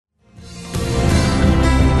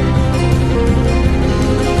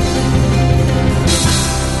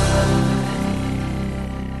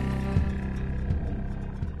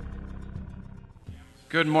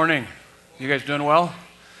Good morning. You guys doing well?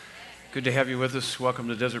 Good to have you with us. Welcome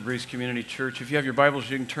to Desert Breeze Community Church. If you have your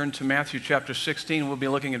Bibles, you can turn to Matthew chapter 16. We'll be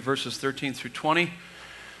looking at verses 13 through 20.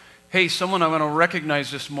 Hey, someone I want to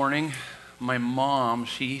recognize this morning, my mom.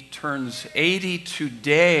 She turns 80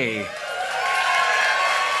 today.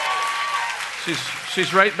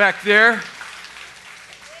 She's right back there,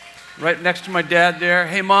 right next to my dad there.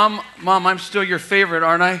 Hey, Mom, I'm still your favorite,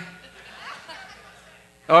 aren't I?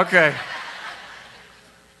 Okay.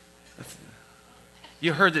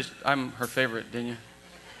 You heard this. I'm her favorite, didn't you?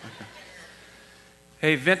 Okay.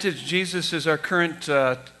 Hey, Vintage Jesus is our current,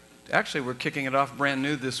 actually we're kicking it off brand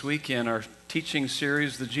new this weekend, our teaching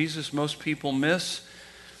series, The Jesus Most People Miss.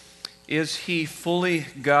 Is He Fully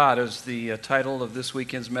God is the title of this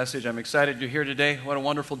weekend's message. I'm excited you're here today. What a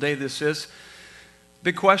wonderful day this is.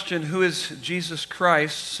 Big question, who is Jesus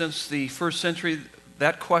Christ? Since the first century,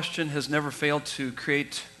 that question has never failed to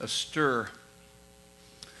create a stir.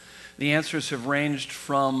 The answers have ranged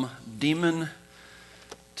from demon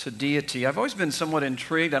to deity. I've always been somewhat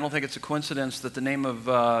intrigued. I don't think it's a coincidence that the name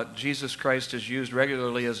of Jesus Christ is used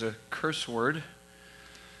regularly as a curse word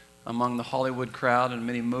among the Hollywood crowd and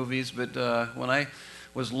many movies. But when I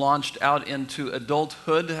was launched out into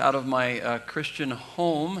adulthood, out of my Christian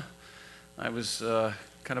home, I was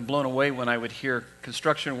kind of blown away when I would hear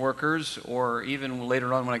construction workers, or even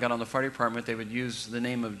later on when I got on the fire department, they would use the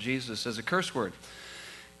name of Jesus as a curse word.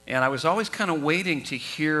 And I was always kind of waiting to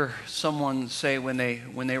hear someone say when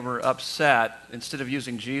they were upset, instead of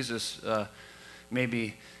using Jesus,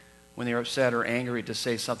 maybe when they were upset or angry, to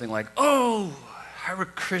say something like, "Oh, Hare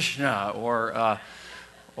Krishna," or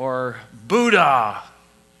Buddha,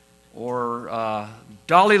 or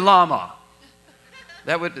Dalai Lama.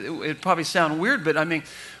 It'd probably sound weird, but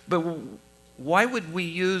why would we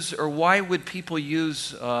use, or why would people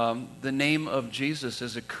use the name of Jesus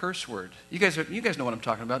as a curse word? You guys know what I'm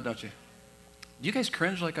talking about, don't you? Do you guys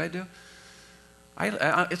cringe like I do?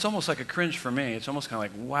 It's almost like a cringe for me. It's almost kind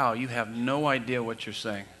of like, wow, you have no idea what you're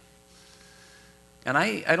saying. And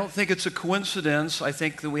I don't think it's a coincidence. I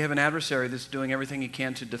think that we have an adversary that's doing everything he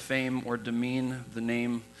can to defame or demean the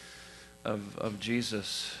name of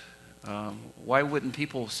Jesus. Why wouldn't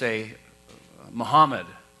people say Muhammad?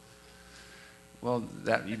 Well,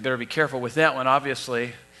 you better be careful with that one,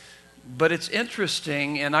 obviously. But it's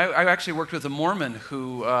interesting, and I actually worked with a Mormon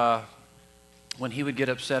who, when he would get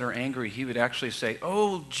upset or angry, he would actually say,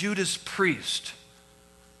 "Oh, Judas Priest."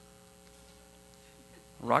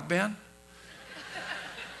 Rock band?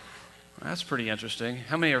 That's pretty interesting.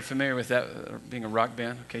 How many are familiar with that, being a rock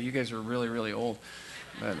band? Okay, you guys are really, really old.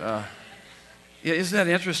 But yeah, isn't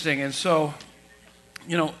that interesting? And so,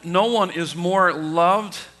 no one is more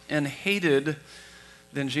loved and hated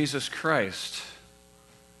than Jesus Christ.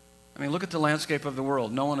 I mean, look at the landscape of the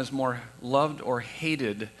world. No one is more loved or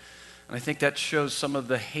hated. And I think that shows some of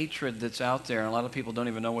the hatred that's out there. And a lot of people don't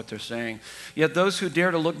even know what they're saying. Yet those who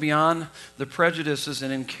dare to look beyond the prejudices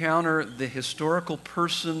and encounter the historical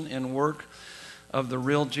person and work of the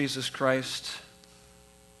real Jesus Christ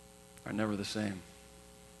are never the same.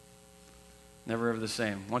 Never ever the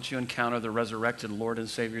same. Once you encounter the resurrected Lord and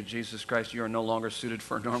Savior Jesus Christ, you are no longer suited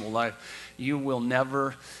for a normal life. You will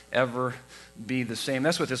never, ever be the same.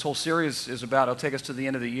 That's what this whole series is about. It'll take us to the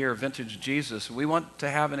end of the year, Vintage Jesus. We want to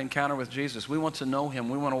have an encounter with Jesus. We want to know Him.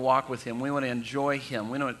 We want to walk with Him. We want to enjoy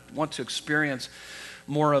Him. We want to experience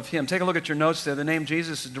more of Him. Take a look at your notes there. The name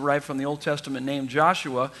Jesus is derived from the Old Testament name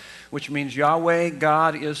Joshua, which means Yahweh,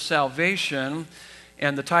 God is salvation.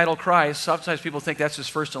 And the title Christ, sometimes people think that's his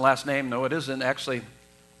first and last name. No, it isn't. Actually,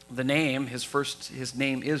 the name, his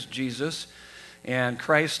name is Jesus. And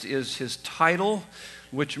Christ is his title,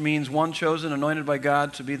 which means one chosen, anointed by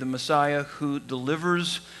God to be the Messiah who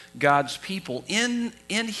delivers God's people. In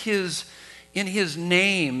his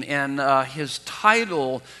name and his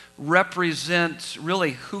title represents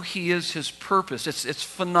really who he is, his purpose. It's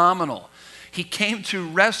phenomenal. He came to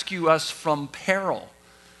rescue us from peril.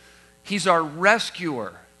 He's our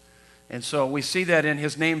rescuer. And so we see that in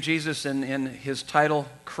his name, Jesus, and in his title,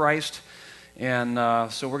 Christ. And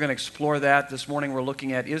so we're going to explore that. This morning we're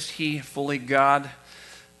looking at, is he fully God?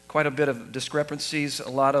 Quite a bit of discrepancies, a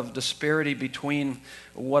lot of disparity between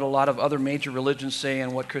what a lot of other major religions say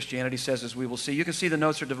and what Christianity says, as we will see. You can see the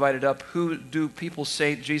notes are divided up. Who do people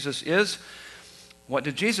say Jesus is? What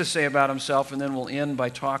did Jesus say about himself? And then we'll end by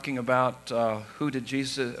talking about who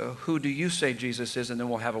do you say Jesus is? And then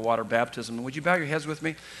we'll have a water baptism. Would you bow your heads with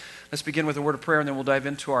me? Let's begin with a word of prayer, and then we'll dive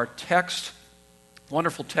into our text,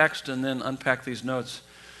 wonderful text, and then unpack these notes.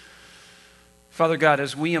 Father God,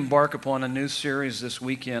 as we embark upon a new series this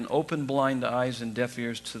weekend, open blind eyes and deaf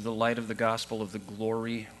ears to the light of the gospel of the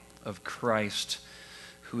glory of Christ.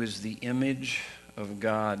 who is the image of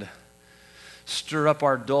God. Stir up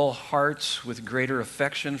our dull hearts with greater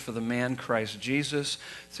affection for the man Christ Jesus.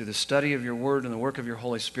 Through the study of your word and the work of your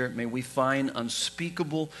Holy Spirit, may we find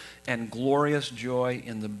unspeakable and glorious joy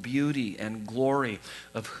in the beauty and glory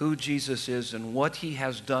of who Jesus is and what he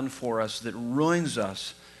has done for us that ruins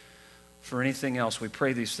us for anything else. We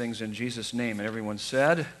pray these things in Jesus' name. And everyone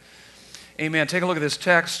said, amen. Take a look at this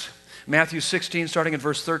text. Matthew 16, starting at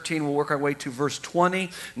verse 13, we'll work our way to verse 20.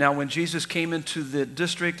 Now, when Jesus came into the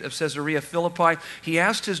district of Caesarea Philippi, he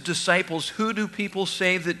asked his disciples, who do people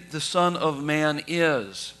say that the Son of Man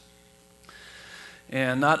is?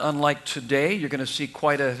 And not unlike today, you're going to see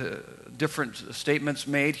quite a different statements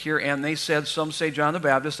made here. And they said, some say John the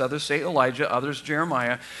Baptist, others say Elijah, others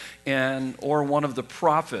Jeremiah, or one of the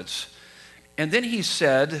prophets. And then he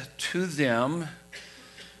said to them,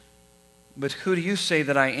 but who do you say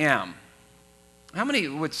that I am? How many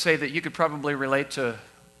would say that you could probably relate to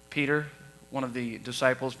Peter, one of the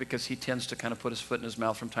disciples, because he tends to kind of put his foot in his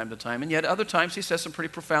mouth from time to time, and yet other times he says some pretty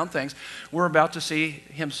profound things. We're about to see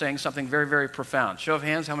him saying something very, very profound. Show of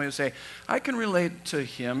hands, how many would say, I can relate to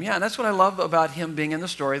him? Yeah, and that's what I love about him being in the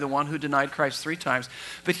story, the one who denied Christ 3 times.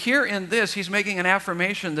 But here in this, he's making an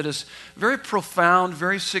affirmation that is very profound,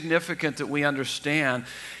 very significant that we understand.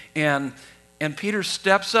 And Peter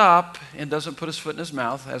steps up and doesn't put his foot in his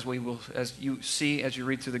mouth, as you see as you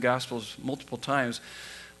read through the Gospels multiple times.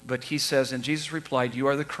 But he says, and Jesus replied, you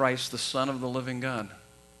are the Christ, the Son of the living God.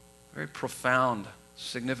 Very profound,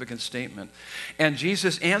 significant statement. And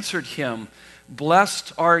Jesus answered him,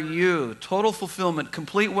 blessed are you, total fulfillment,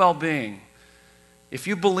 complete well-being. If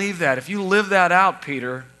you believe that, if you live that out,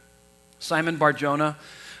 Peter, Simon Bar-Jonah,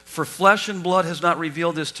 for flesh and blood has not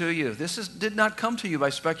revealed this to you. Did not come to you by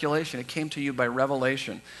speculation. It came to you by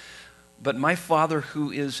revelation. But my Father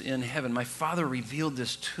who is in heaven, my Father revealed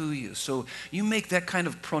this to you. So you make that kind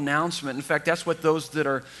of pronouncement. In fact, that's what those that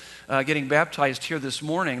are getting baptized here this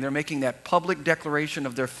morning, they're making that public declaration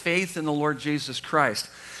of their faith in the Lord Jesus Christ.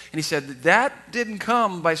 And he said, that didn't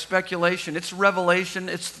come by speculation. It's revelation.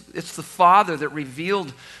 It's the Father that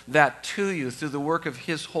revealed that to you through the work of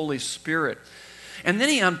his Holy Spirit. And then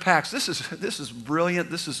he unpacks, this is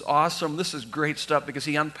brilliant, this is awesome, this is great stuff, because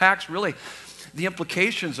he unpacks really the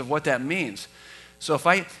implications of what that means. So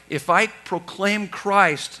if I proclaim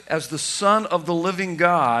Christ as the Son of the living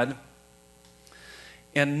God,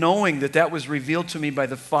 and knowing that that was revealed to me by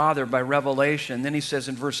the Father, by revelation, then he says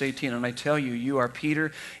in verse 18, and I tell you, you are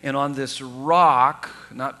Peter, and on this rock,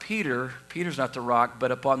 not Peter's not the rock,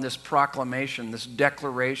 but upon this proclamation, this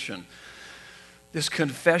declaration, this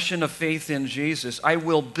confession of faith in Jesus, I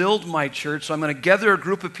will build my church. So I'm going to gather a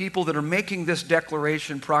group of people that are making this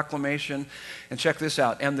declaration, proclamation, and check this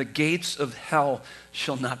out, and the gates of hell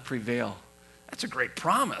shall not prevail. That's a great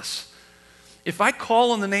promise. If I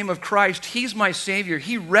call on the name of Christ, he's my Savior.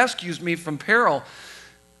 He rescues me from peril.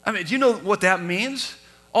 I mean, do you know what that means?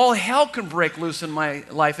 All hell can break loose in my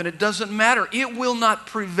life, and it doesn't matter. It will not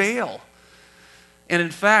prevail. And in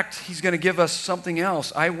fact, he's going to give us something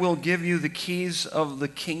else. I will give you the keys of the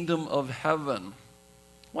kingdom of heaven.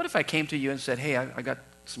 What if I came to you and said, hey, I got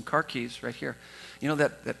some car keys right here. You know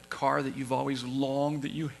that car that you've always longed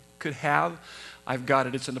that you could have? I've got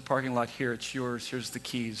it. It's in the parking lot here. It's yours. Here's the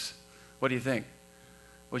keys. What do you think?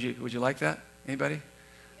 Would you like that? Anybody?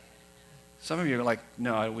 Some of you are like,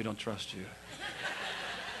 no, we don't trust you.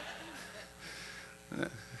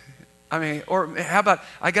 I mean, or how about,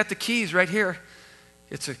 I got the keys right here.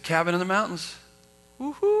 It's a cabin in the mountains.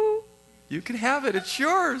 Woohoo! You can have it. It's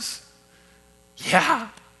yours. Yeah.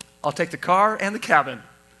 I'll take the car and the cabin.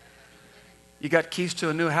 You got keys to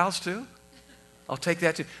a new house too? I'll take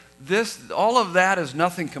that too. All of that is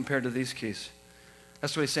nothing compared to these keys.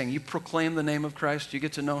 That's what he's saying. You proclaim the name of Christ. You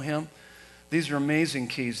get to know him. These are amazing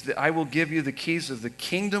keys. I will give you the keys of the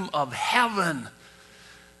kingdom of heaven.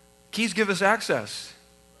 Keys give us access.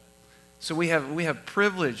 So we have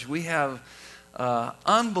privilege. We have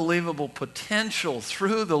unbelievable potential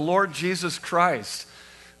through the Lord Jesus Christ,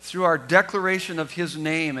 through our declaration of his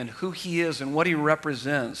name and who he is and what he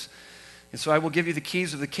represents. And so I will give you the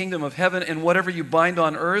keys of the kingdom of heaven, and whatever you bind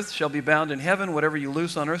on earth shall be bound in heaven. Whatever you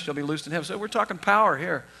loose on earth shall be loosed in heaven. So we're talking power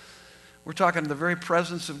here. We're talking the very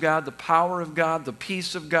presence of God, the power of God, the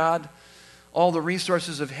peace of God, all the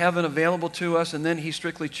resources of heaven available to us. And then he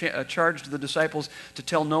strictly charged the disciples to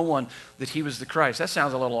tell no one that he was the Christ. That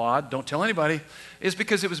sounds a little odd. Don't tell anybody. It's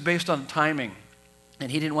because it was based on timing.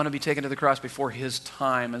 And he didn't want to be taken to the cross before his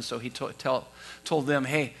time. And so he told them,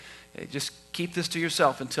 hey, Just keep this to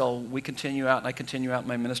yourself until we continue out and I continue out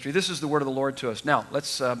my ministry. This is the word of the Lord to us. Now,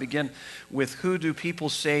 let's begin with who do people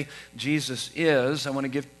say Jesus is. I want to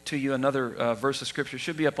give to you another verse of Scripture. It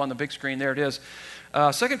should be up on the big screen. There it is.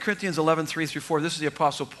 2 Corinthians 11, 3 through 4. This is the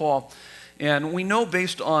Apostle Paul. And we know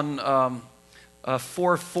based on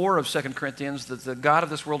 4:4 of 2 Corinthians that the God of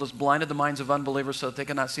this world has blinded the minds of unbelievers so that they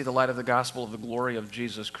cannot see the light of the gospel of the glory of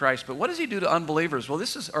Jesus Christ. But what does he do to unbelievers? Well,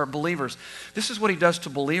 or believers. This is what he does to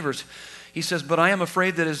believers. He says, "But I am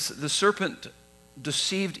afraid that as the serpent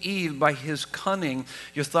deceived Eve by his cunning,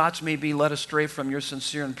 your thoughts may be led astray from your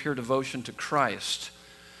sincere and pure devotion to Christ."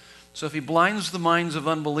 So if he blinds the minds of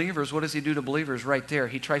unbelievers, what does he do to believers? Right there.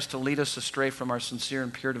 He tries to lead us astray from our sincere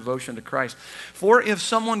and pure devotion to Christ. "For if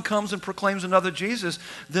someone comes and proclaims another Jesus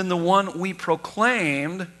than the one we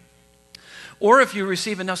proclaimed, or if you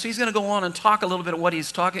receive," and now so he's going to go on and talk a little bit what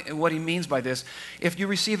he means by this. "If you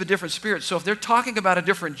receive a different spirit," so if they're talking about a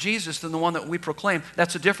different Jesus than the one that we proclaim,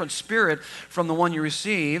 that's a different spirit from the one you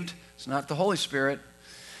received. It's not the Holy Spirit.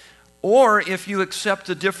 "Or if you accept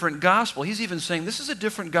a different gospel," he's even saying this is a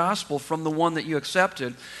different gospel from the one that you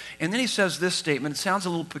accepted. And then he says this statement. It sounds a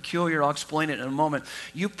little peculiar. I'll explain it in a moment.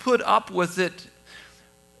 "You put up with it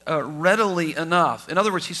readily enough." In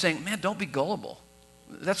other words, he's saying, man, don't be gullible.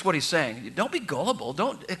 That's what he's saying. Don't be gullible.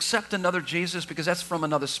 Don't accept another Jesus because that's from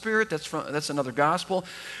another spirit. That's another gospel.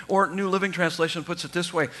 Or New Living Translation puts it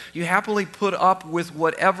this way: "You happily put up with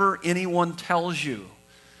whatever anyone tells you."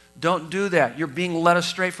 Don't do that. You're being led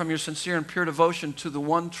astray from your sincere and pure devotion to the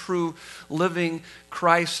one true living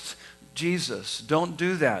Christ Jesus. Don't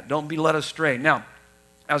do that. Don't be led astray. Now,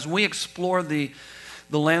 as we explore the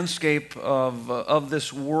landscape of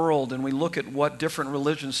this world and we look at what different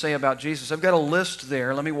religions say about Jesus, I've got a list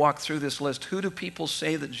there. Let me walk through this list. Who do people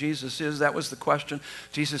say that Jesus is? That was the question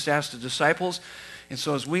Jesus asked the disciples. And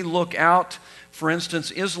so as we look out, for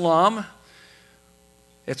instance, Islam,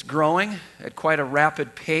 it's growing at quite a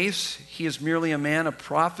rapid pace. He is merely a man, a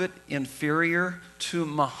prophet, inferior to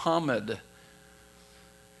Muhammad.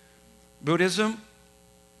 Buddhism,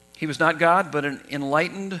 he was not God, but an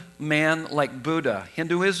enlightened man like Buddha.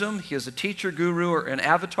 Hinduism, he is a teacher, guru, or an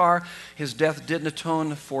avatar. His death didn't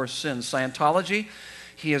atone for sins. Scientology,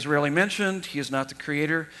 he is rarely mentioned. He is not the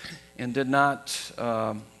creator and did not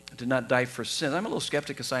die for sin. I'm a little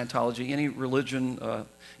skeptic of Scientology. Any religion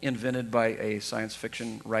invented by a science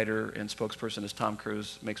fiction writer and spokesperson as Tom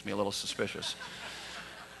Cruise makes me a little suspicious.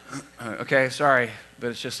 Okay, sorry, but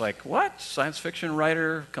it's just like, what? Science fiction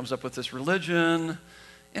writer comes up with this religion,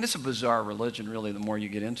 and it's a bizarre religion, really, the more you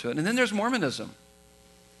get into it. And then there's Mormonism.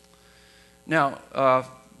 Now,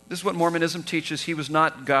 this is what Mormonism teaches. He was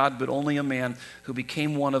not God, but only a man who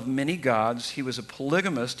became one of many gods. He was a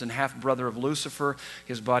polygamist and half-brother of Lucifer.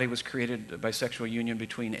 His body was created by sexual union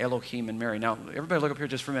between Elohim and Mary. Now, everybody look up here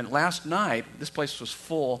just for a minute. Last night, this place was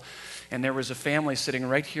full, and there was a family sitting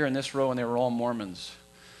right here in this row, and they were all Mormons.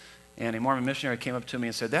 And a Mormon missionary came up to me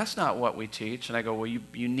and said, "That's not what we teach." And I go, "Well,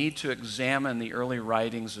 you need to examine the early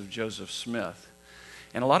writings of Joseph Smith."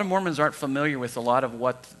 And a lot of Mormons aren't familiar with a lot of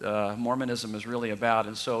what Mormonism is really about.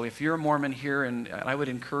 And so if you're a Mormon here, and I would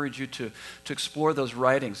encourage you to explore those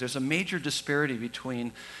writings. There's a major disparity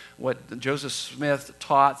between what Joseph Smith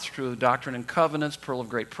taught through Doctrine and Covenants, Pearl of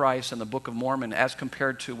Great Price, and the Book of Mormon as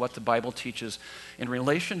compared to what the Bible teaches in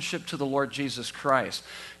relationship to the Lord Jesus Christ.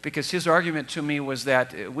 Because his argument to me was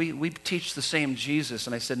that we teach the same Jesus.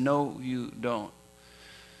 And I said, no, you don't.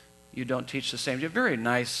 You don't teach the same. You're a very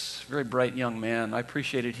nice, very bright young man. I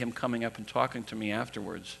appreciated him coming up and talking to me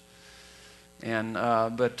afterwards.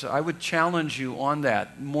 But I would challenge you on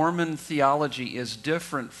that. Mormon theology is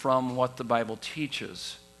different from what the Bible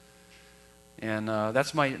teaches. And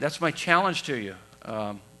that's my challenge to you.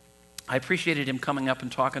 I appreciated him coming up and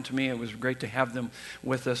talking to me. It was great to have them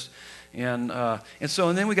with us. And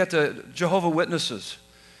then we got the Jehovah's Witnesses.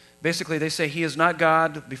 Basically, they say he is not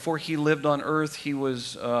God. Before he lived on earth, he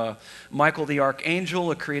was Michael the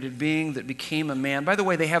Archangel, a created being that became a man. By the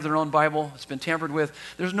way, they have their own Bible. It's been tampered with.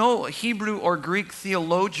 There's no Hebrew or Greek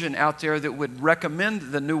theologian out there that would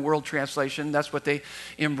recommend the New World Translation. That's what they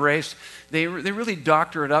embrace. They really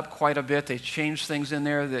doctor it up quite a bit. They change things in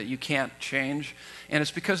there that you can't change. And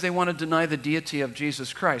it's because they want to deny the deity of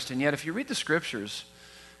Jesus Christ. And yet, if you read the Scriptures,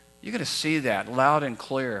 you're going to see that loud and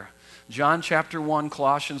clear. John chapter 1,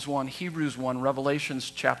 Colossians 1, Hebrews 1,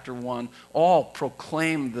 Revelations chapter 1, all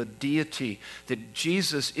proclaim the deity, that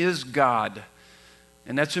Jesus is God.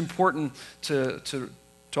 And that's important to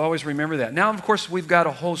always remember that. Now, of course, we've got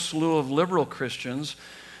a whole slew of liberal Christians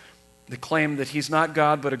the claim that he's not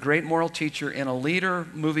God but a great moral teacher and a leader.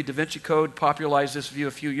 Movie Da Vinci Code popularized this view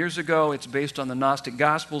a few years ago. It's based on the Gnostic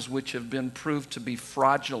Gospels, which have been proved to be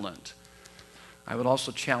fraudulent. I would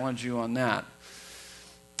also challenge you on that.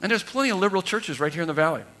 And there's plenty of liberal churches right here in the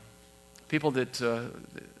Valley. People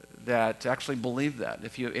that actually believe that,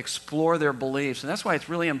 if you explore their beliefs. And that's why it's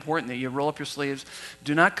really important that you roll up your sleeves.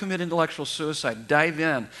 Do not commit intellectual suicide. Dive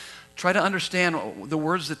in. Try to understand the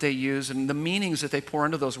words that they use and the meanings that they pour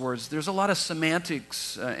into those words. There's a lot of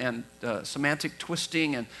semantics and semantic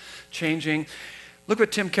twisting and changing. Look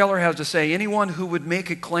what Tim Keller has to say. Anyone who would make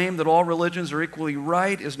a claim that all religions are equally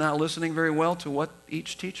right is not listening very well to what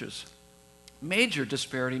each teaches. Major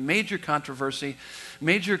disparity, major controversy,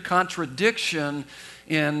 major contradiction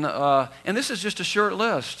in, and this is just a short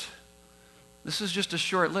list. This is just a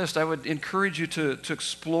short list. I would encourage you to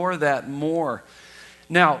explore that more.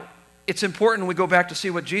 Now, it's important we go back to see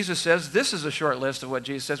what Jesus says. This is a short list of what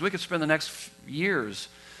Jesus says. We could spend the next years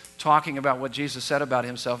talking about what Jesus said about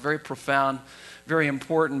himself. Very profound, very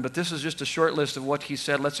important, but this is just a short list of what he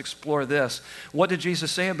said. Let's explore this. What did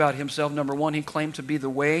Jesus say about himself? Number one, he claimed to be the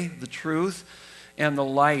way, the truth, and the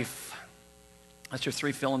life. That's your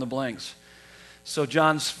three fill in the blanks. So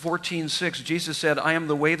John 14:6, Jesus said, I am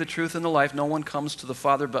the way, the truth, and the life. No one comes to the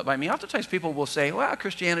Father but by me. Oftentimes people will say, well,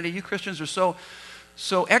 Christianity, you Christians are so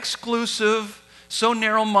exclusive, so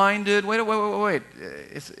narrow-minded. Wait.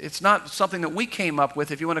 It's not something that we came up with,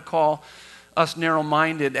 if you want to call us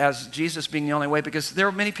narrow-minded as Jesus being the only way, because there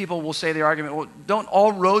are many people who will say the argument, well, don't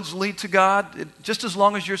all roads lead to God? Just as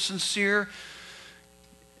long as you're sincere.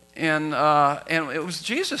 And it was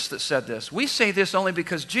Jesus that said this. We say this only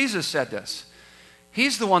because Jesus said this.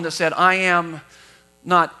 He's the one that said, I am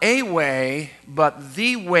not a way, but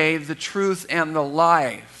the way, the truth, and the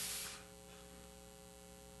life.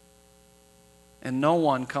 And no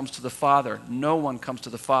one comes to the Father. No one comes to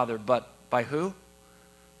the Father, but by who?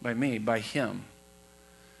 By me, by him.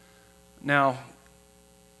 Now,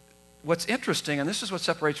 what's interesting, and this is what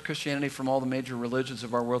separates Christianity from all the major religions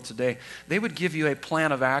of our world today, they would give you a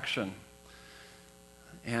plan of action.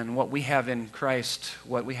 And what we have in Christ,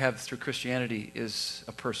 what we have through Christianity is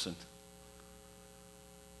a person.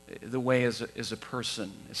 The way is a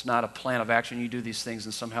person. It's not a plan of action. You do these things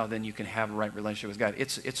and somehow then you can have a right relationship with God.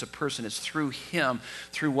 It's a person. It's through him,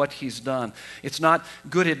 through what he's done. It's not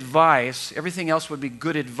good advice. Everything else would be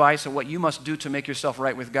good advice of what you must do to make yourself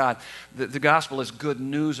right with God. The gospel is good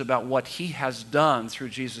news about what he has done through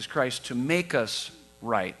Jesus Christ to make us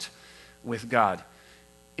right with God.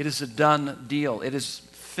 It is a done deal. It is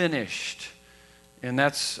finished. And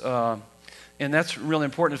that's really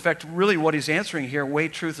important. In fact, really what he's answering here, way,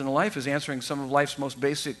 truth, and life, is answering some of life's most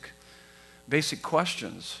basic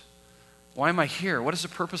questions. Why am I here? What is the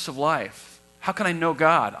purpose of life? How can I know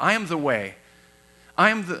God? I am the way.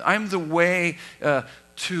 I am the way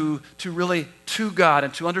to God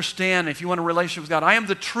and to understand. If you want a relationship with God, I am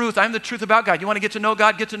the truth. I am the truth about God. You want to get to know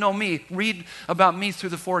God? Get to know me. Read about me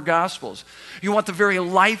through the four Gospels. You want the very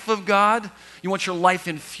life of God? You want your life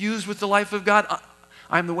infused with the life of God?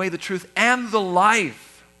 I am the way, the truth, and the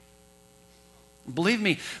life. Believe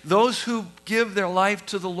me, those who give their life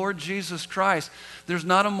to the Lord Jesus Christ, there's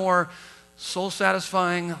not a more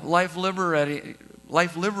soul-satisfying,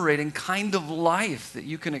 life-liberating kind of life that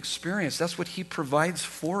you can experience. That's what he provides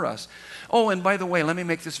for us. Oh, and by the way, let me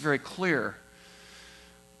make this very clear.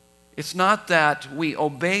 It's not that we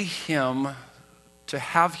obey him to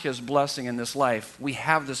have his blessing in this life. We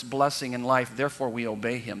have this blessing in life, therefore we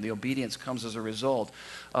obey him. The obedience comes as a result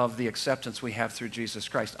of the acceptance we have through Jesus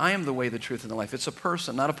Christ. I am the way, the truth, and the life. It's a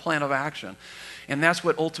person, not a plan of action. And that's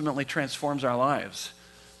what ultimately transforms our lives.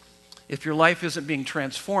 If your life isn't being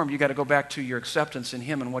transformed, you got to go back to your acceptance in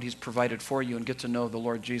him and what he's provided for you and get to know the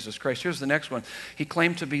Lord Jesus Christ. Here's the next one. He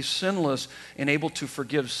claimed to be sinless and able to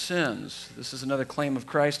forgive sins. This is another claim of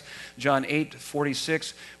Christ. John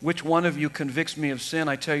 8:46. Which one of you convicts me of sin?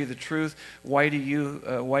 I tell you the truth. Why do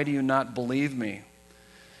you not believe me?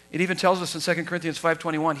 It even tells us in 2 Corinthians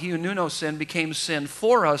 5:21, he who knew no sin became sin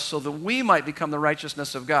for us so that we might become the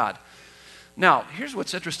righteousness of God. Now, here's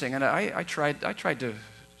what's interesting, and I tried to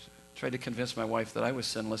convince my wife that I was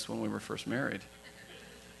sinless when we were first married.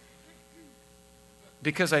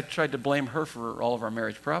 Because I tried to blame her for all of our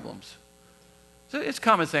marriage problems. So it's a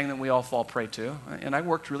common thing that we all fall prey to, and I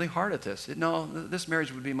worked really hard at this. No, this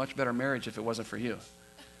marriage would be a much better marriage if it wasn't for you.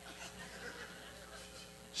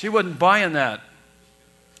 She wasn't buying that.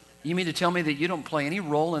 You mean to tell me that you don't play any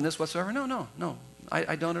role in this whatsoever? No.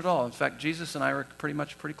 I don't at all. In fact, Jesus and I are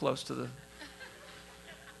pretty close to the...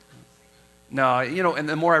 No, and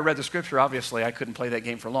the more I read the scripture, obviously, I couldn't play that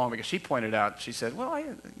game for long because she pointed out, she said, well,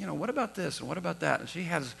 what about this and what about that? And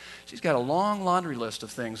she's got a long laundry list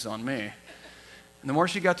of things on me. And the more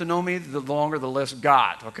she got to know me, the longer the list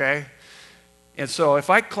got, okay? And so if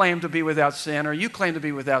I claim to be without sin or you claim to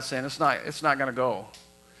be without sin, it's not going to go.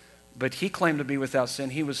 But he claimed to be without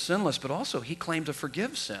sin. He was sinless, but also he claimed to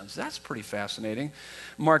forgive sins. That's pretty fascinating.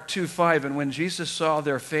 Mark 2:5, and when Jesus saw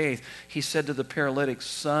their faith, he said to the paralytic,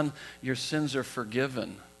 son, your sins are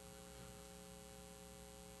forgiven.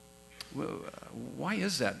 Why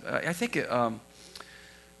is that? I think,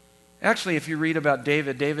 actually, if you read about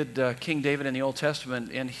King David in the Old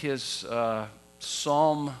Testament, in his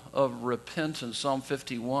Psalm of Repentance, Psalm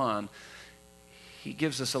 51, he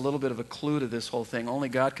gives us a little bit of a clue to this whole thing. Only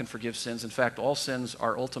God can forgive sins. In fact, all sins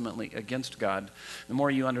are ultimately against God. The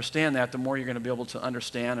more you understand that, the more you're going to be able to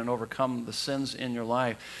understand and overcome the sins in your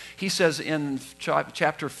life. He says in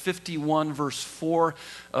chapter 51, verse 4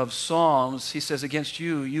 of Psalms, he says, against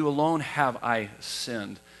you alone have I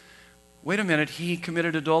sinned. Wait a minute, he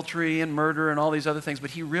committed adultery and murder and all these other things,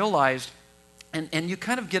 but he realized, and you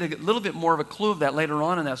kind of get a little bit more of a clue of that later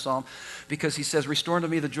on in that psalm, because he says, restore unto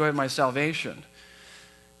me the joy of my salvation.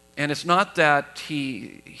 And it's not that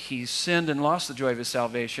he sinned and lost the joy of his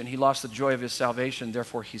salvation. He lost the joy of his salvation,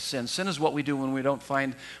 therefore he sinned. Sin is what we do when we're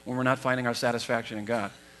not finding our satisfaction in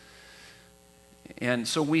God. And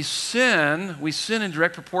so we sin in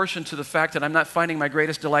direct proportion to the fact that I'm not finding my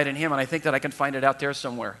greatest delight in him, and I think that I can find it out there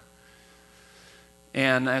somewhere.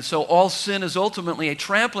 And so all sin is ultimately a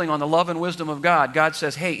trampling on the love and wisdom of God. God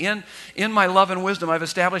says, hey, in my love and wisdom, I've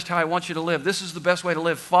established how I want you to live. This is the best way to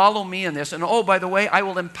live. Follow me in this. And oh, by the way, I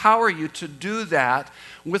will empower you to do that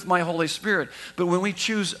with my Holy Spirit. But when we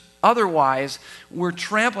choose otherwise, we're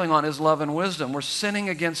trampling on his love and wisdom. We're sinning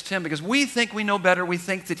against him because we think we know better. We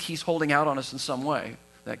think that he's holding out on us in some way.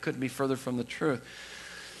 That couldn't be further from the truth.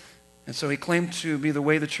 And so he claimed to be the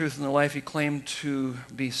way, the truth, and the life. He claimed to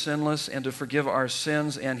be sinless and to forgive our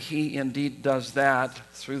sins, and he indeed does that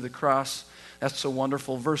through the cross. That's so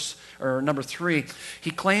wonderful. Number 3, he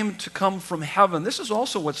claimed to come from heaven. This is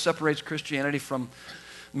also what separates Christianity from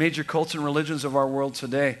major cults and religions of our world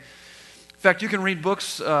today. In fact, you can read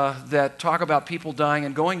books that talk about people dying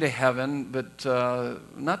and going to heaven, but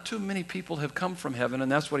not too many people have come from heaven,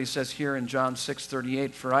 and that's what he says here in John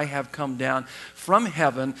 6:38, for I have come down from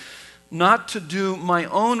heaven not to do my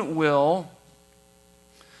own will,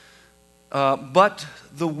 but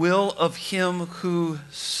the will of him who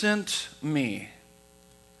sent me.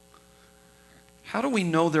 How do we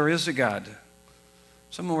know there is a God?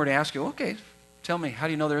 Someone were to ask you, okay, tell me, how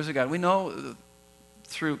do you know there is a God? We know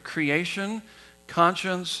through creation,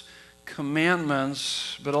 conscience,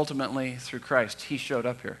 commandments, but ultimately through Christ. He showed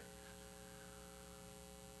up here.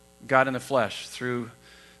 God in the flesh, through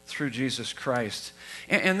Jesus Christ.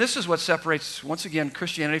 And this is what separates, once again,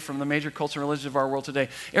 Christianity from the major cults and religions of our world today.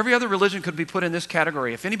 Every other religion could be put in this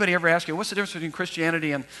category. If anybody ever asks you, what's the difference between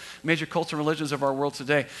Christianity and major cults and religions of our world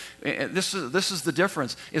today? This is the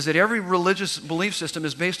difference, is that every religious belief system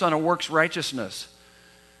is based on a works righteousness.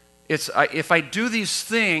 If I do these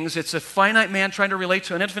things, it's a finite man trying to relate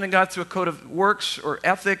to an infinite God through a code of works or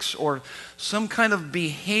ethics or some kind of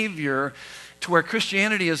behavior, to where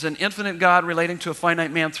Christianity is an infinite God relating to a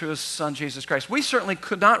finite man through his son, Jesus Christ. We certainly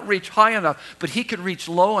could not reach high enough, but he could reach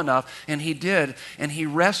low enough, and he did, and he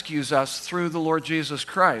rescues us through the Lord Jesus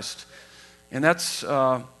Christ. And that's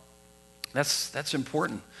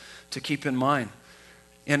important to keep in mind.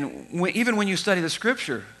 And even when you study the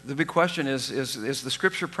Scripture, the big question is the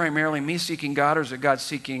Scripture primarily me seeking God, or is it God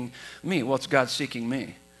seeking me? Well, it's God seeking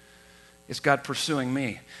me. It's God pursuing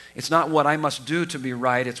me. It's not what I must do to be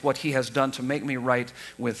right. It's what he has done to make me right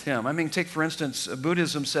with him. I mean, take, for instance,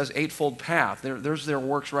 Buddhism says eightfold path. There's their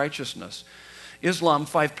works righteousness. Islam,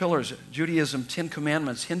 5 pillars. Judaism, 10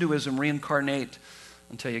 commandments. Hinduism, reincarnate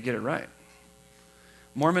until you get it right.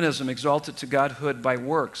 Mormonism, exalted to godhood by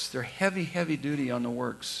works. They're heavy, heavy duty on the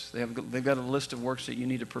works. They've got a list of works that you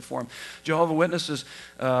need to perform. Jehovah's Witnesses,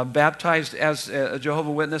 baptized as a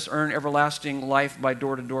Jehovah's Witness, earn everlasting life by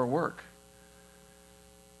door-to-door work.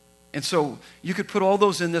 And so you could put all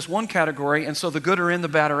those in this one category, and so the good are in, the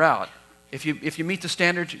bad are out. If you meet the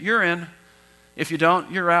standards, you're in. If you don't,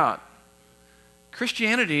 you're out.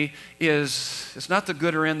 Christianity it's not the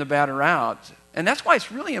good are in, the bad are out. And that's why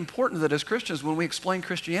it's really important that as Christians, when we explain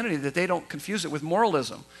Christianity, that they don't confuse it with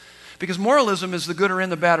moralism. Because moralism is the good are in,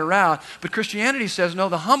 the bad are out. But Christianity says, no,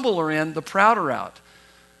 the humble are in, the proud are out.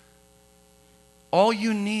 All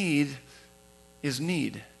you need is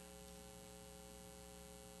need.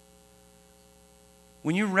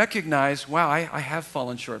 When you recognize, wow, I have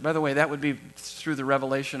fallen short. By the way, that would be through the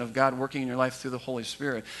revelation of God working in your life through the Holy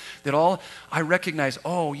Spirit. I recognize,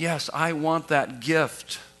 oh, yes, I want that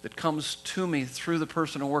gift that comes to me through the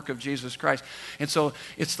person and work of Jesus Christ. And so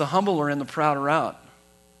it's the humbler and the prouder out.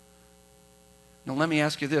 Now let me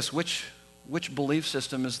ask you this, which belief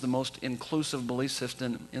system is the most inclusive belief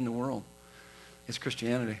system in the world? It's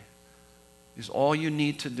Christianity. Because all you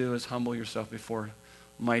need to do is humble yourself before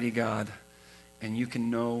mighty God, and you can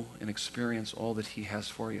know and experience all that he has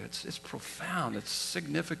for you. It's profound, it's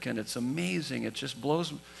significant, it's amazing. It just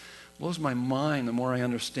blows my mind the more I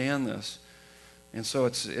understand this. And so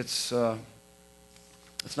it's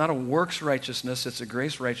not a works righteousness, it's a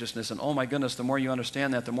grace righteousness. And oh my goodness, the more you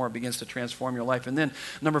understand that, the more it begins to transform your life. And then,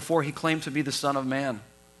 number 4, he claimed to be the Son of Man.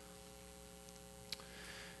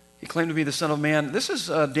 He claimed to be the Son of Man. This is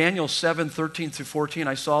Daniel 7:13-14.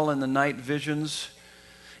 I saw in the night visions,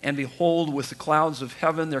 and behold, with the clouds of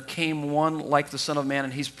heaven there came one like the Son of Man.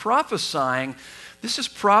 And he's prophesying. This is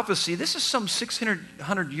prophecy. This is some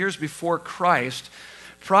 600 years before Christ.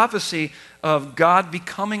 Prophecy of God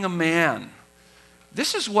becoming a man.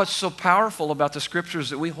 This is what's so powerful about the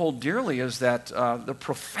scriptures that we hold dearly, is that they're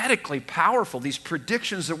prophetically powerful. These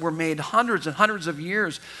predictions that were made hundreds and hundreds of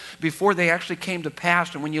years before they actually came to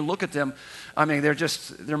pass. And when you look at them, I mean,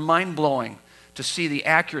 they're mind-blowing to see the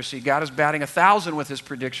accuracy. God is batting 1,000 with his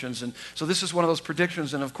predictions. And so this is one of those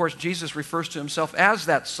predictions. And of course, Jesus refers to himself as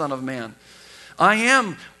that Son of Man. I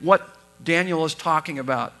am what Daniel is talking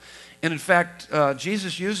about. And in fact,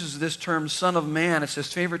 Jesus uses this term, Son of Man. It's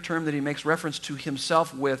his favorite term that he makes reference to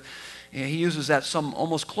himself with. And he uses that some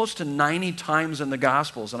almost close to 90 times in the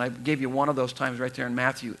Gospels. And I gave you one of those times right there in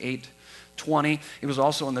Matthew 8:20. It was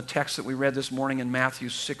also in the text that we read this morning in Matthew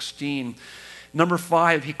 16. Number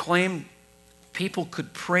 5, he claimed people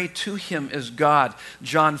could pray to him as God.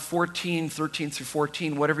 John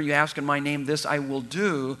 14:13-14, whatever you ask in my name, this I will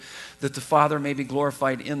do, that the Father may be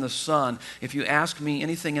glorified in the Son. If you ask me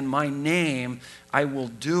anything in my name, I will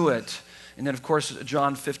do it. And then, of course,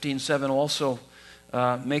 John 15:7 also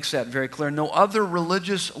makes that very clear. No other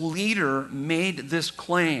religious leader made this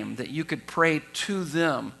claim that you could pray to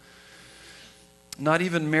them. Not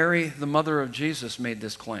even Mary, the mother of Jesus, made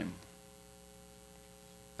this claim.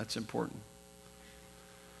 That's important.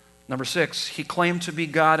 Number 6, he claimed to be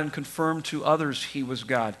God and confirmed to others he was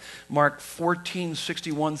God. Mark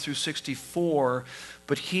 14:61-64,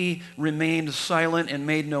 but he remained silent and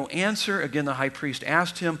made no answer. Again, the high priest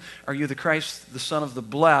asked him, are you the Christ, the Son of the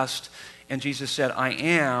Blessed? And Jesus said, I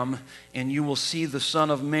am, and you will see the Son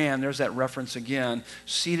of Man, there's that reference again,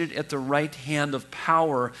 seated at the right hand of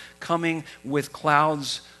power, coming with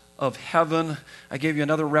clouds of heaven. I gave you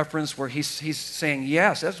another reference where he's saying,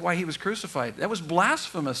 yes, that's why he was crucified. That was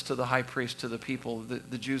blasphemous to the high priest, to the people,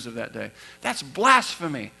 the Jews of that day. That's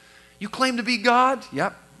blasphemy. You claim to be God?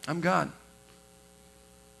 Yep, I'm God.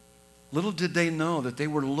 Little did they know that they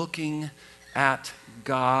were looking at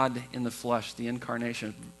God in the flesh, the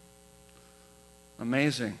incarnation.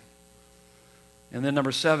 Amazing. And then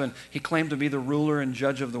number 7, he claimed to be the ruler and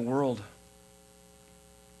judge of the world.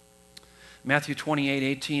 Matthew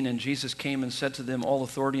 28:18, and Jesus came and said to them, all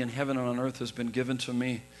authority in heaven and on earth has been given to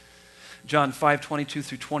me. John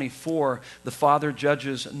 5:22-24, the Father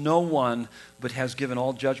judges no one, but has given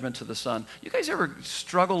all judgment to the Son. You guys ever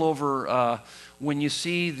struggle over when you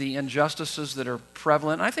see the injustices that are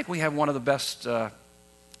prevalent? I think we have one of the best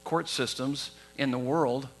court systems in the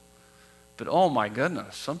world. But oh my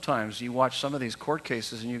goodness, sometimes you watch some of these court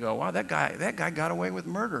cases and you go, wow, that guy got away with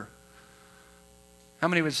murder. How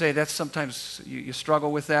many would say that's sometimes you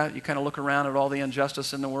struggle with that? You kind of look around at all the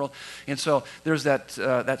injustice in the world. And so there's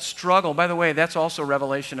that struggle. By the way, that's also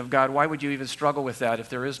revelation of God. Why would you even struggle with that if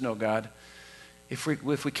there is no God?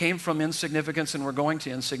 If we came from insignificance and we're going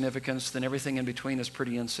to insignificance, then everything in between is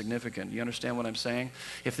pretty insignificant. You understand what I'm saying?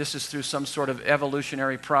 If this is through some sort of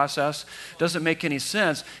evolutionary process, it doesn't make any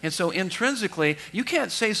sense. And so intrinsically, you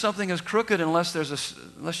can't say something is crooked unless there's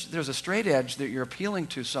a straight edge that you're appealing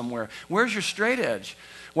to somewhere. Where's your straight edge?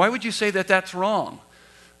 Why would you say that that's wrong?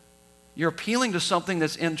 You're appealing to something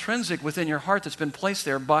that's intrinsic within your heart that's been placed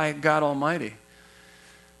there by God Almighty.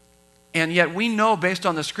 And yet we know, based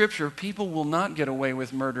on the scripture, people will not get away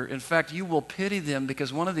with murder. In fact, you will pity them,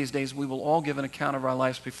 because one of these days we will all give an account of our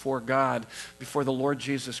lives before God, before the Lord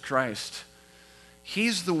Jesus Christ.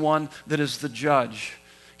 He's the one that is the judge.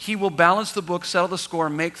 He will balance the book, settle the score,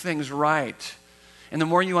 make things right. And the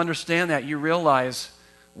more you understand that, you realize,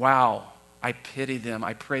 wow, I pity them.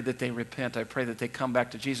 I pray that they repent. I pray that they come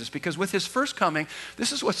back to Jesus. Because with his first coming,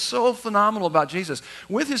 this is what's so phenomenal about Jesus.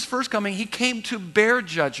 With his first coming, he came to bear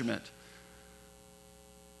judgment.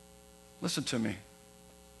 Listen to me.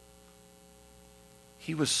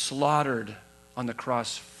 he was slaughtered on the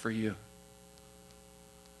cross for you.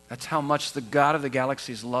 That's how much the God of the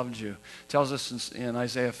galaxies loved you. It tells us in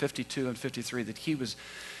Isaiah 52 and 53 that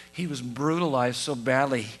he was brutalized so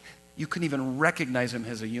badly you couldn't even recognize him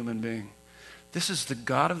as a human being. This is the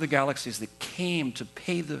God of the galaxies that came to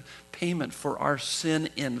pay the payment for our sin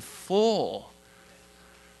in full.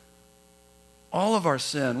 All of our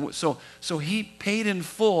sin. So he paid in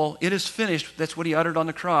full. It is finished. That's what he uttered on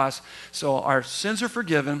the cross. So our sins are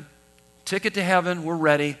forgiven. Ticket to heaven. We're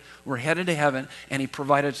ready. We're headed to heaven. And he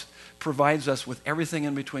provides us with everything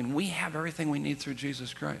in between. We have everything we need through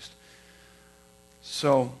Jesus Christ.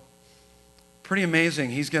 So, pretty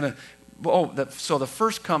amazing. He's going to, so the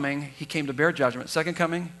first coming, he came to bear judgment. Second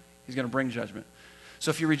coming, he's going to bring judgment.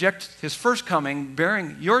 So if you reject his first coming,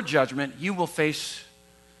 bearing your judgment, you will face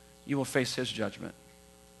his judgment.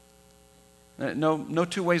 No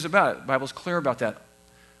two ways about it. The Bible's clear about that.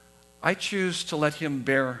 I choose to let him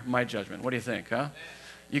bear my judgment. What do you think, huh?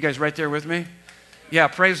 You guys right there with me? Yeah,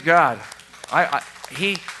 praise God.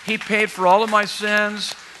 He paid for all of my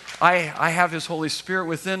sins. I have his Holy Spirit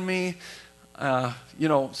within me.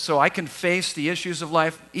 So I can face the issues of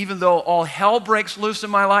life. Even though all hell breaks loose in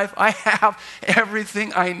my life, I have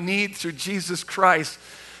everything I need through Jesus Christ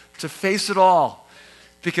to face it all.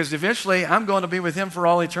 Because eventually I'm going to be with him for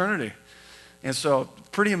all eternity. And so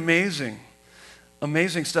pretty amazing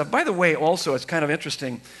stuff. By the way, also, it's kind of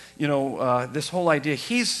interesting, this whole idea.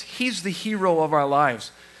 He's the hero of our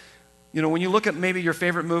lives. When you look at maybe your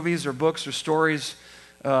favorite movies or books or stories,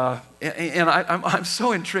 I'm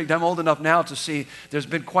so intrigued. I'm old enough now to see there's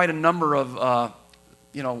been quite a number of,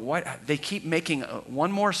 they keep making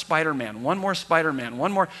one more Spider-Man, one more Superman,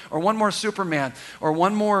 or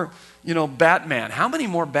one more, Batman. How many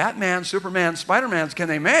more Batman, Superman, Spider-Mans can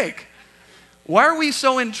they make? Why are we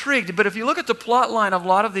so intrigued? But if you look at the plot line of a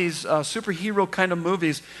lot of these superhero kind of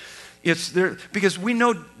movies, it's there because we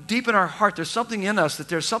know deep in our heart there's something in us, that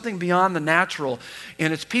there's something beyond the natural,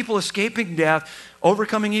 and it's people escaping death,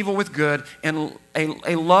 overcoming evil with good, and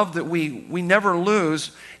a love that we never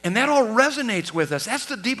lose, and that all resonates with us. That's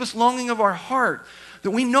the deepest longing of our heart,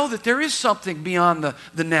 that we know that there is something beyond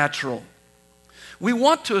the natural. We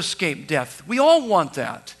want to escape death. We all want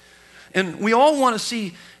that. And we all want to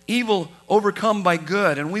see evil overcome by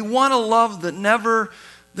good, and we want a love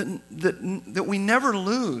that we never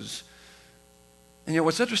lose. And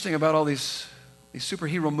what's interesting about all these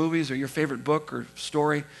superhero movies or your favorite book or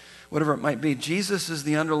story, whatever it might be, Jesus is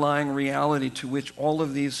the underlying reality to which all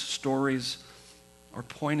of these stories are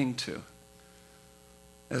pointing to.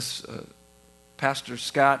 As Pastor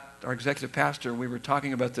Scott, our executive pastor, we were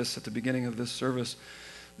talking about this at the beginning of this service,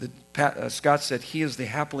 that Scott said, he is the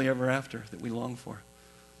happily ever after that we long for.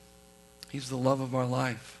 He's the love of our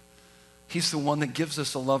life. He's the one that gives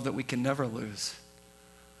us a love that we can never lose.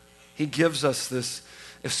 He gives us this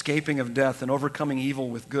escaping of death and overcoming evil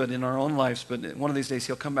with good in our own lives, but one of these days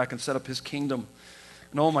he'll come back and set up his kingdom.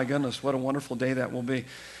 And oh my goodness, what a wonderful day that will be.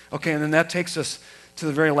 Okay, and then that takes us to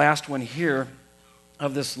the very last one here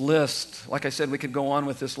of this list. Like I said, we could go on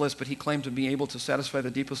with this list, but he claimed to be able to satisfy the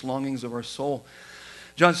deepest longings of our soul.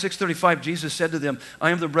 John 6:35, Jesus said to them,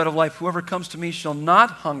 I am the bread of life. Whoever comes to me shall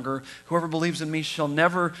not hunger. Whoever believes in me shall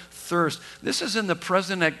never thirst. This is in the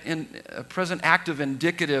present active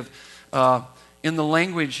indicative in the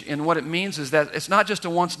language, and what it means is that it's not just a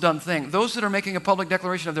once done thing. Those that are making a public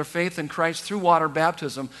declaration of their faith in Christ through water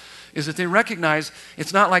baptism is that they recognize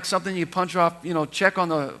it's not like something you punch off, check on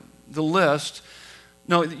the list.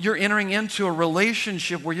 No, you're entering into a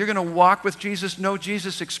relationship where you're going to walk with Jesus, know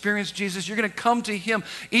Jesus, experience Jesus. You're going to come to him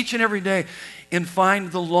each and every day and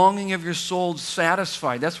find the longing of your soul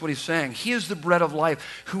satisfied. That's what he's saying. He is the bread of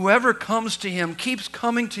life. Whoever comes to him, keeps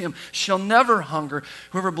coming to him, shall never hunger.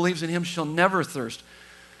 Whoever believes in him shall never thirst.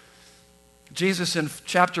 Jesus in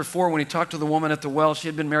chapter 4, when he talked to the woman at the well, she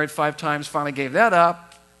had been married 5 times, finally gave that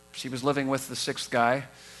up. She was living with the 6th guy.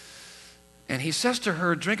 And he says to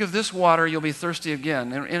her, drink of this water, you'll be thirsty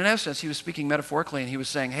again. And in essence, he was speaking metaphorically, and he was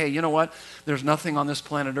saying, hey, you know what? There's nothing on this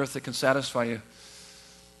planet Earth that can satisfy you.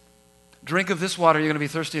 Drink of this water, you're going to be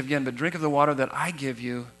thirsty again, but drink of the water that I give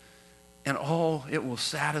you, and oh, it will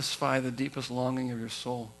satisfy the deepest longing of your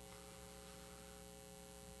soul.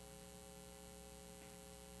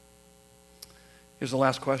 Here's the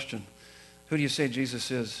last question. Who do you say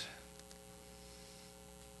Jesus is?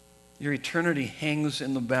 Your eternity hangs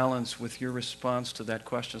in the balance with your response to that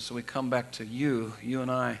question. So we come back to you and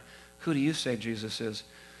I. Who do you say Jesus is?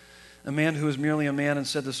 A man who is merely a man and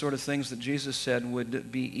said the sort of things that Jesus said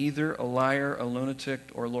would be either a liar, a lunatic,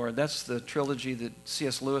 or Lord. That's the trilogy that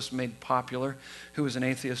C.S. Lewis made popular, who was an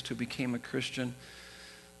atheist who became a Christian.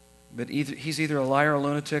 But he's either a liar, a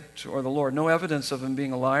lunatic, or the Lord. No evidence of him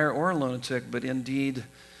being a liar or a lunatic, but indeed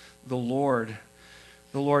the Lord.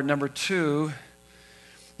 The Lord. Number two,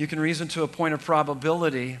 you can reason to a point of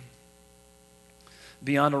probability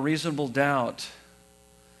beyond a reasonable doubt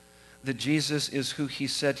that Jesus is who he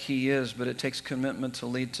said he is, but it takes commitment to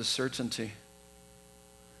lead to certainty.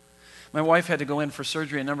 My wife had to go in for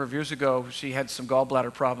surgery a number of years ago. She had some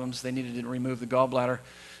gallbladder problems. They needed to remove the gallbladder.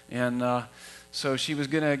 And so she was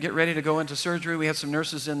going to get ready to go into surgery. We had some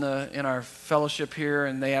nurses in our fellowship here,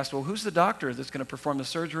 and they asked, well, who's the doctor that's going to perform the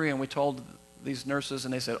surgery? And we told these nurses,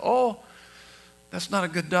 and they said, oh, that's not a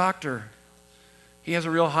good doctor. He has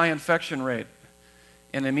a real high infection rate.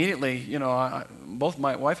 And immediately, both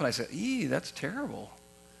my wife and I said, that's terrible.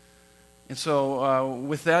 And so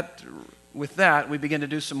with that, we began to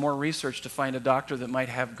do some more research to find a doctor that might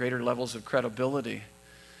have greater levels of credibility.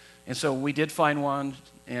 And so we did find one,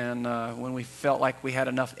 and when we felt like we had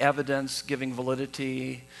enough evidence giving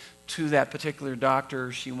validity to that particular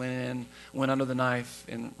doctor, she went under the knife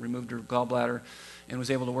and removed her gallbladder and was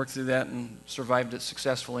able to work through that and survived it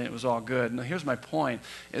successfully, and it was all good. Now here's my point,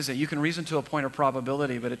 is that you can reason to a point of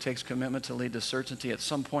probability, but it takes commitment to lead to certainty. At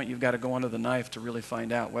some point, you've got to go under the knife to really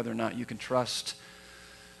find out whether or not you can trust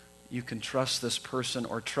this person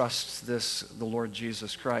or trust the Lord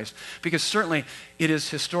Jesus Christ. Because certainly it is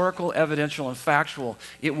historical, evidential, and factual.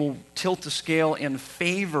 It will tilt the scale in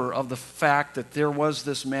favor of the fact that there was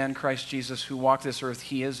this man, Christ Jesus, who walked this earth.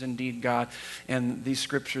 He is indeed God, and these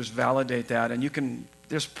scriptures validate that. And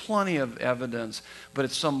there's plenty of evidence, but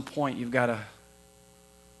at some point you've got to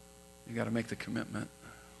make the commitment.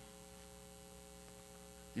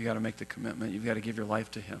 You've got to make the commitment. You've got to give your life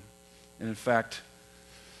to him. And in fact,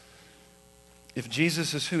 if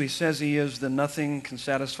Jesus is who he says he is, then nothing can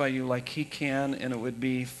satisfy you like he can, and it would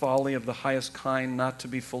be folly of the highest kind not to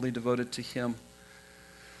be fully devoted to him.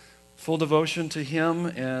 Full devotion to him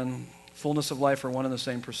and fullness of life are one and the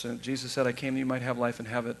same pursuit. Jesus said, I came that you might have life and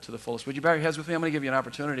have it to the fullest. Would you bow your heads with me? I'm going to give you an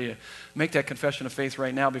opportunity to make that confession of faith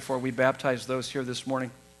right now before we baptize those here this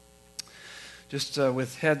morning. Just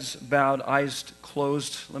with heads bowed, eyes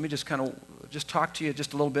closed, let me just talk to you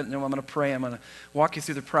just a little bit, and then I'm going to pray. I'm going to walk you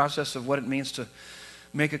through the process of what it means to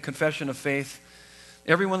make a confession of faith.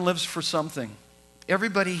 Everyone lives for something.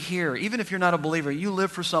 Everybody here, even if you're not a believer, you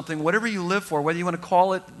live for something. Whatever you live for, whether you want to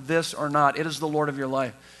call it this or not, it is the Lord of your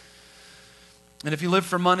life. And if you live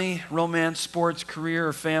for money, romance, sports, career,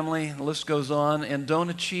 or family, the list goes on, and don't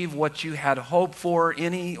achieve what you had hoped for,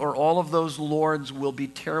 any or all of those lords will be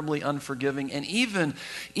terribly unforgiving. And even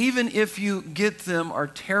if you get them, are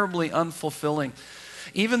terribly unfulfilling.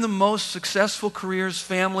 Even the most successful careers,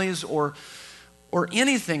 families, or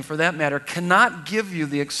anything for that matter, cannot give you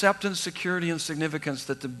the acceptance, security, and significance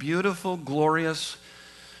that the beautiful, glorious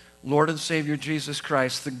Lord and Savior Jesus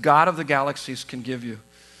Christ, the God of the galaxies, can give you.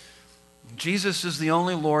 Jesus is the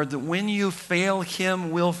only Lord that when you fail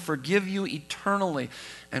him will forgive you eternally,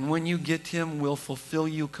 and when you get him will fulfill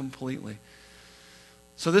you completely.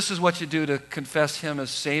 So this is what you do to confess him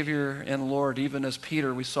as Savior and Lord, even as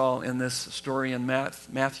Peter we saw in this story in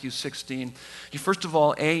Matthew 16. You first of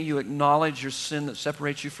all, you acknowledge your sin that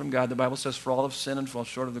separates you from God. The Bible says, for all have sinned and fall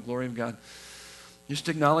short of the glory of God. You just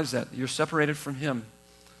acknowledge that. You're separated from him.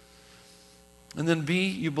 And then B,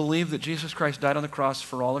 you believe that Jesus Christ died on the cross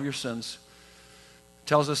for all of your sins. It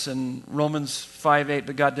tells us in Romans 5:8,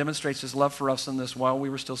 but God demonstrates his love for us in this: while we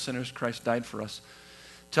were still sinners, Christ died for us.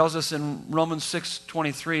 It tells us in Romans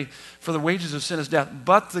 6:23, for the wages of sin is death,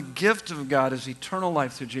 but the gift of God is eternal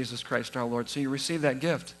life through Jesus Christ our Lord. So you receive that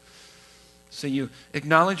gift. So you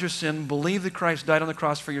acknowledge your sin, believe that Christ died on the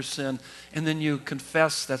cross for your sin, and then you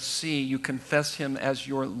confess, that's C, you confess him as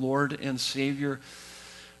your Lord and Savior.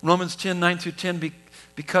 Romans 10:9-10,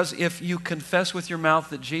 because if you confess with your mouth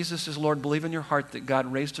that Jesus is Lord, believe in your heart that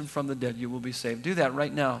God raised him from the dead, you will be saved. Do that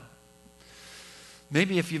right now.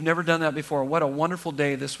 Maybe if you've never done that before, what a wonderful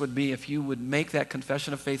day this would be if you would make that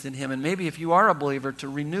confession of faith in him. And maybe if you are a believer, to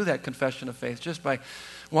renew that confession of faith just by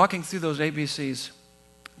walking through those ABCs.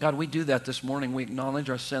 God, we do that this morning. We acknowledge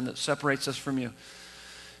our sin that separates us from you.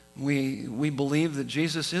 We believe that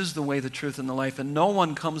Jesus is the way, the truth, and the life, and no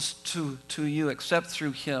one comes to you except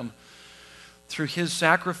through him, through his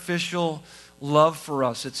sacrificial love for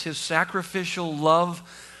us. It's his sacrificial love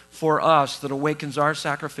for us that awakens our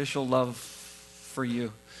sacrificial love for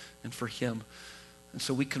you and for him. And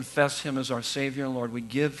so we confess him as our Savior and Lord. We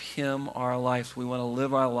give him our lives. We want to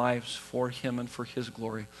live our lives for him and for his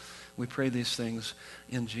glory. We pray these things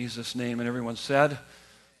in Jesus' name. And everyone said,